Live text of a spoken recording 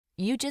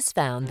You just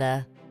found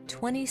the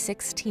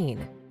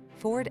 2016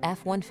 Ford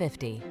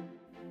F-150.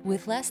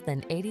 With less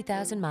than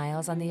 80,000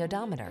 miles on the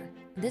odometer,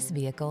 this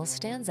vehicle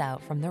stands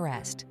out from the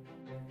rest.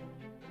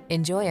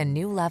 Enjoy a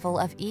new level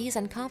of ease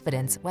and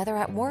confidence whether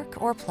at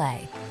work or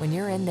play when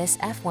you're in this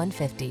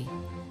F-150.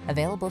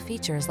 Available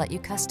features let you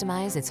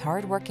customize its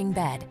hard-working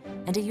bed,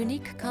 and a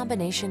unique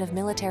combination of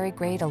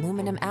military-grade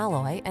aluminum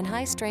alloy and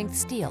high-strength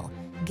steel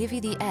give you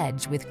the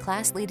edge with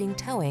class-leading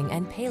towing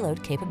and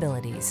payload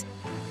capabilities.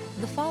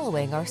 The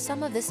following are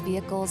some of this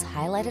vehicle's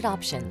highlighted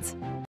options: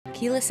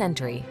 keyless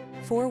entry,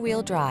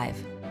 four-wheel drive,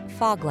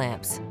 fog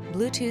lamps,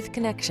 Bluetooth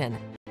connection,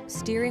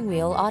 steering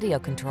wheel audio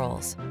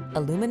controls,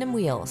 aluminum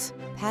wheels,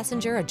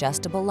 passenger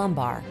adjustable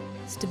lumbar,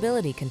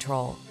 stability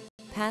control,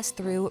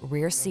 pass-through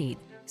rear seat,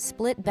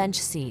 split bench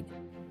seat.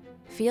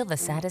 Feel the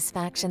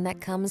satisfaction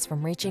that comes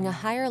from reaching a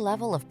higher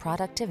level of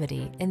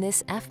productivity in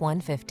this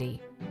F-150.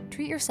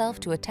 Treat yourself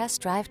to a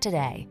test drive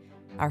today.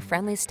 Our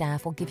friendly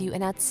staff will give you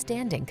an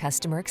outstanding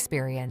customer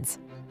experience.